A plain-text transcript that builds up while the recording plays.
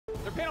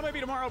out maybe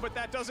tomorrow, but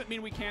that doesn't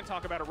mean we can't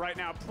talk about it right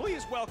now.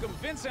 Please welcome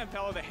Vince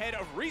Zampella, the head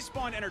of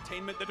Respawn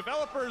Entertainment, the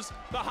developers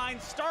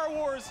behind Star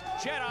Wars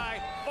Jedi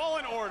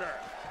Fallen Order.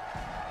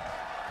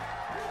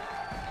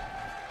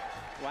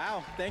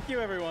 Wow, thank you,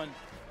 everyone.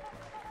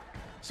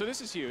 So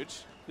this is huge.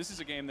 This is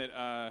a game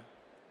that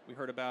we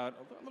heard about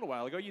a little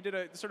while ago. You did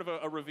a sort of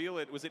a reveal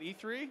at, was it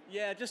E3?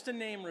 Yeah, just a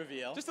name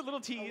reveal. Just a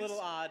little tease. A little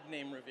odd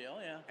name reveal,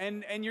 yeah.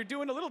 And you're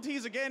doing a little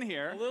tease again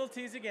here. A little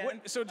tease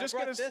again. So just I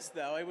brought get us this,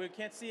 though. We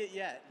can't see it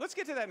yet. Let's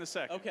get to that in a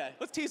second. Okay.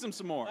 Let's tease them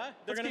some more.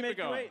 They're going to make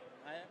you wait.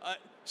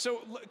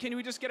 So can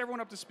we just get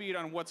everyone up to speed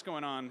on what's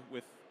going on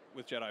with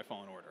Jedi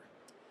Fallen Order?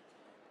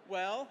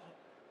 Well,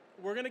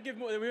 we're going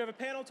to we have a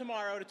panel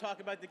tomorrow to talk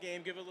about the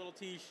game, give a little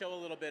tease, show a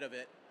little bit of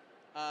it.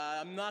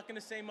 I'm not going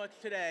to say much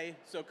today,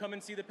 so come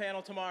and see the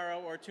panel tomorrow,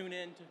 or tune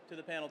in to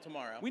the panel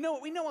tomorrow. We know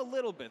a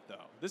little bit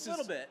though. A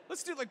little bit.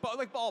 Let's do like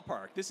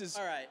ballpark. This is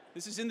all right.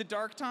 This is in the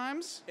dark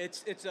times.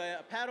 It's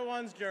a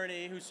Padawan's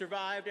journey who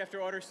survived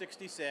after Order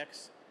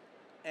 66,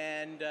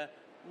 and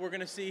we're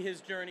going to see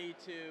his journey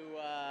to.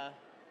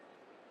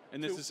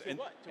 And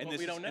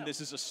this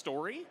is a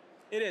story.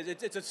 It is.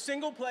 It's a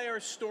single-player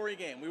story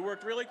game. We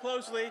worked really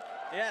closely.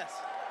 Yes.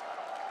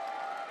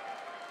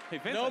 Hey,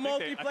 Vince, no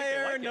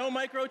multiplayer, no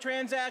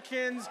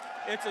microtransactions.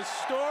 It's a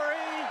story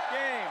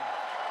game.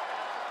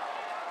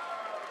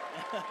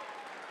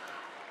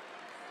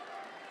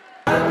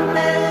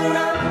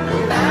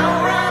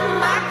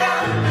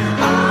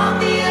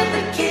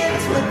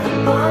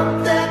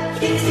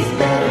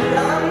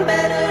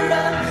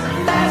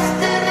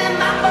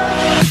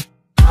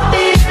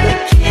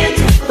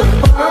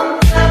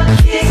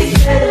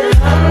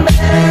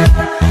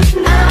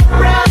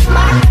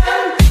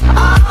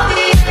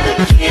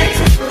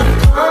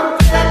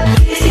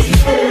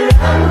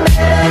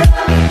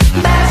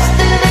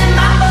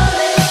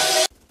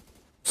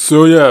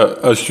 So yeah,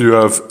 as you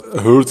have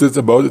heard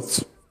about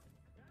it,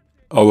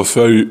 I was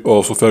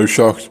also very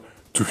shocked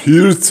to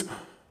hear it.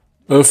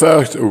 In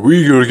fact,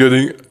 we are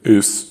getting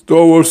a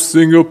Star Wars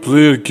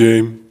single-player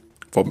game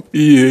from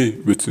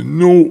EA with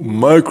no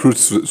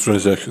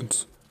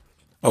microtransactions.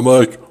 I'm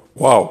like,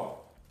 wow,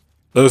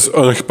 that's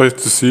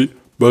unexpected to see.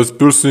 But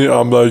personally,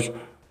 I'm like,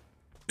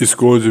 it's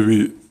going to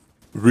be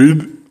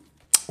real,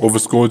 or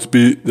it's going to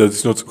be that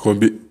it's not going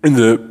to be in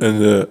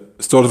the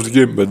start of the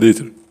game, but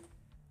later.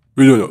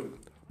 We don't know.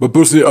 But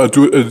personally, I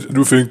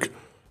do think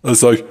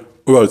it's like,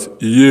 alright,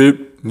 EA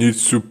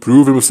needs to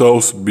prove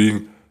themselves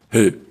being,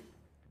 hey,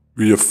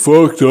 we have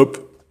fucked up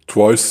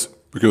twice,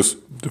 because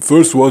the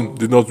first one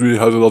did not really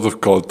have a lot of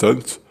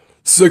content.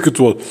 Second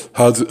one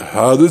had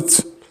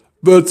it,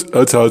 but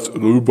it had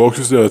loot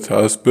boxes that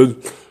has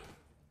been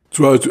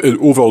tried to in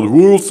overall the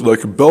world,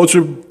 like in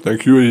Belgium.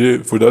 Thank you,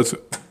 EA, for that,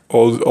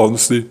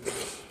 honestly.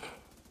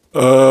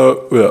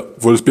 Yeah,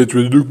 for the space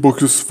with loot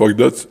boxes, fuck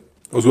that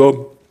as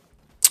well.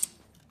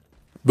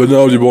 But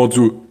now they want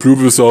to prove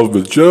themselves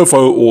with Jedi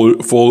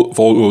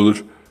Fallen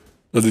Order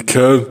that they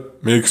can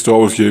make Star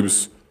Wars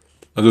games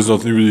and does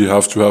not really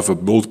have to have a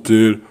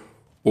multiplayer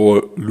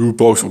or loot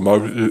box or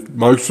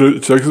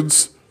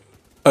microtransactions.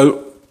 And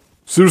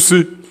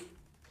seriously,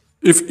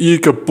 if EA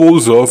can pull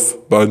this off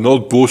by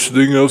not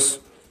bullshitting us,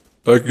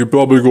 like you're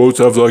probably going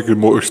to have like a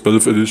more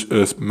expensive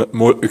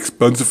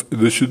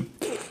edition,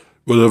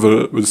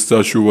 whatever, with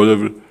statue,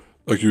 whatever,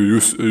 like you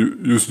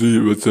usually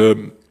with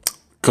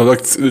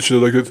collect edition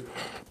like it.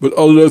 But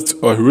other than that,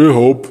 I really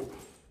hope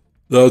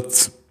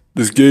that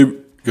this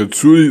game can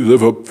truly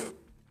live up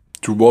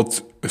to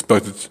what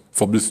expected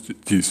from this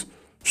tease.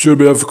 Sure,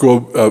 they have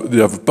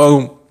a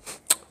panel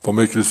for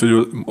making this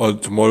video on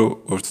tomorrow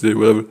or today,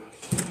 whatever.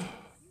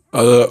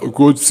 And I'm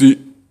going to see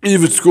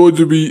if it's going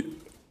to be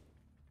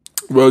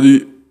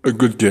really a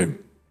good game.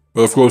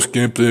 But of course,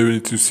 gameplay we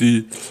need to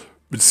see.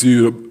 We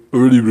see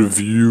early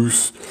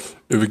reviews.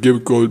 If the game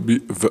is going to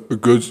be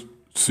good,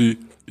 see.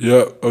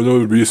 Yeah, I know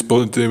the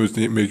Respawn team is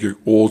making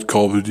old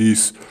Call of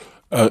Duties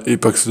and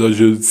Apex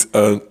Legends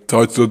and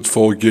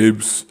Titanfall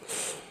games.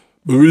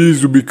 But we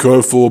need to be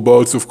careful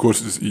about, of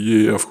course, it's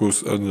EA, of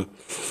course, and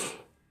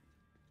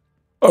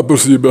I'm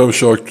personally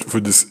shocked for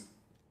this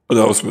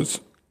announcement.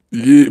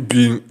 EA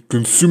being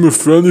consumer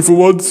friendly for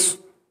once?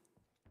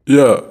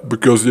 Yeah,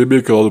 because they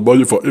make a lot of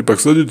money for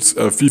Apex Legends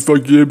and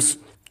FIFA games,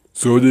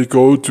 so they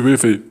go to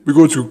say, we're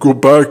going to go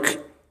back,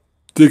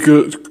 take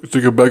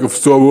a bag of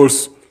Star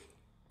Wars,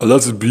 and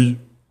let it be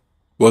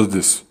what it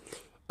is.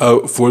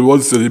 For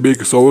once that they make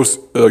a Star Wars,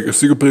 like a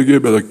single player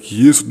game, and like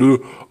years, no,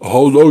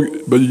 how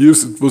long, many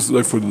years it was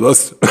like for the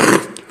last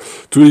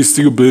 20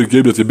 single player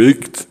game that they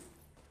made.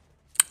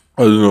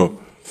 I don't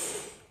know.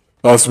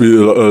 Has to be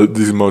a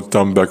decent amount of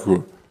time back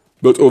ago.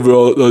 But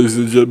overall, ladies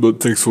and gentlemen,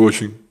 thanks for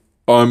watching.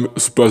 I'm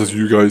surprised at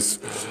you guys.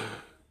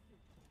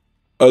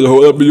 And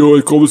let me know in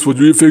the comments what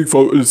you think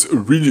from this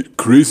really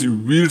crazy,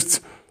 weird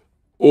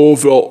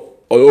overall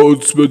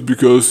announcement,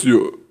 because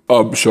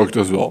I'm shocked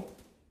as well.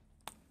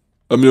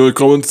 Let me know in the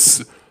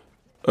comments.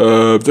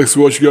 Thanks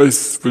for watching,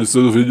 guys, for this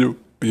little video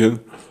again.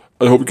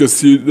 I hope you can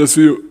see you in the next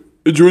video.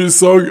 Enjoy the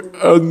song,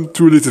 and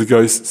to you later,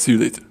 guys. See you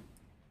later.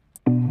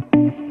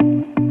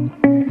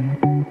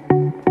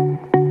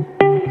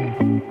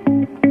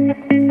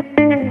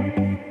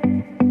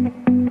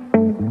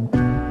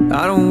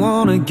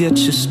 get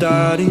you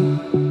started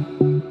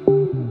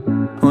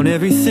on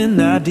everything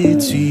I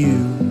did to you.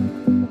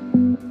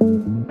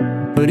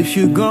 But if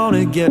you're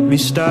gonna get me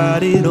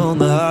started on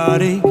the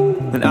heartache,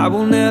 then I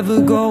will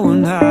never go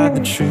and hide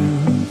the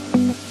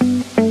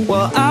truth.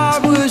 Well, I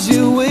was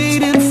here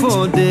waiting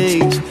for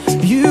days.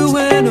 You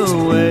went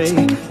away.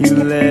 You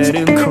let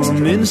him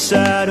come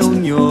inside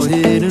on your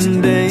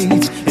hidden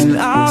dates. And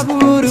I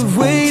would have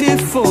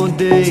waited for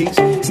days.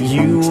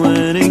 You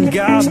went and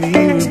got me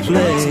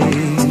replaced.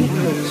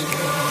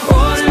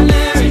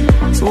 Ordinary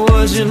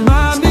wasn't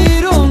my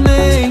middle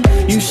name.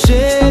 You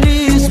said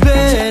it's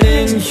bad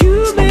and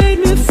you made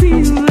me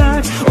feel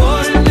like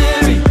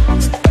ordinary.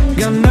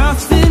 Got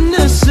nothing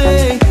to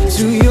say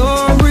to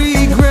your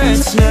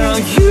regrets now.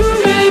 You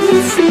made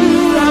me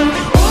feel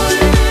like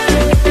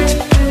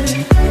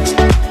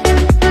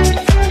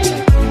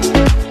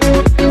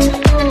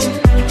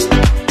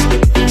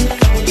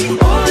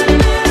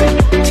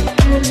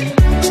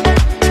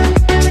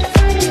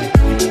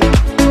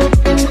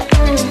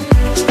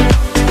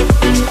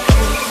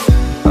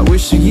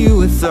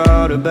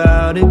thought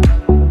about it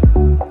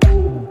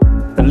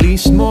at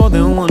least more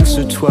than once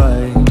or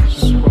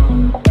twice.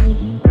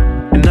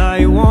 And now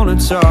you wanna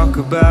talk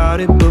about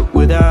it, but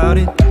without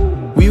it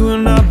we will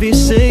not be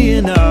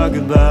saying our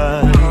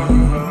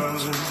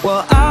goodbyes.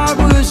 Well, I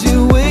was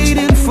here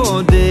waiting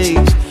for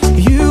days.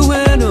 You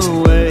went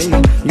away.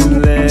 You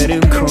let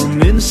him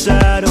come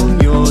inside on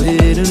your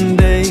hidden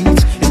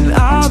dates. And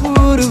I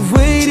would have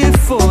waited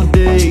for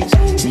days.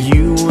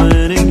 You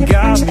went and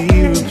got me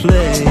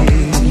replaced.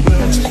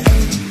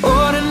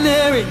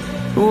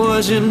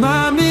 Wasn't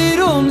my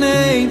middle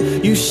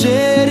name. You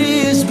said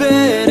it's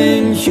bad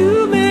and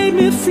you made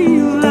me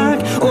feel like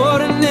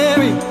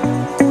ordinary.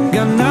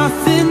 Got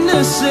nothing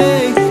to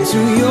say to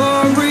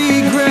your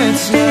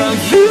regrets now.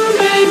 You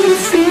made me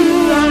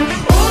feel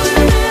like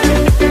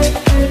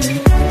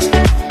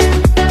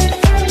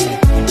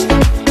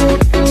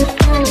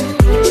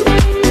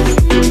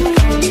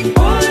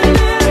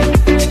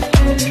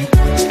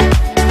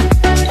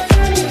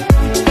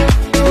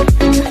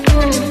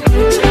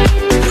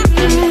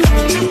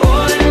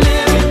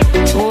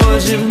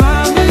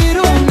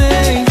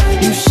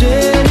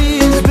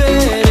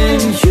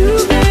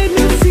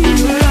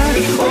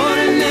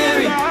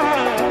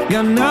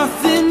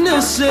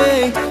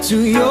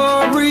to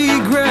your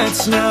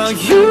regrets now.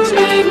 You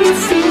made me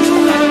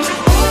feel like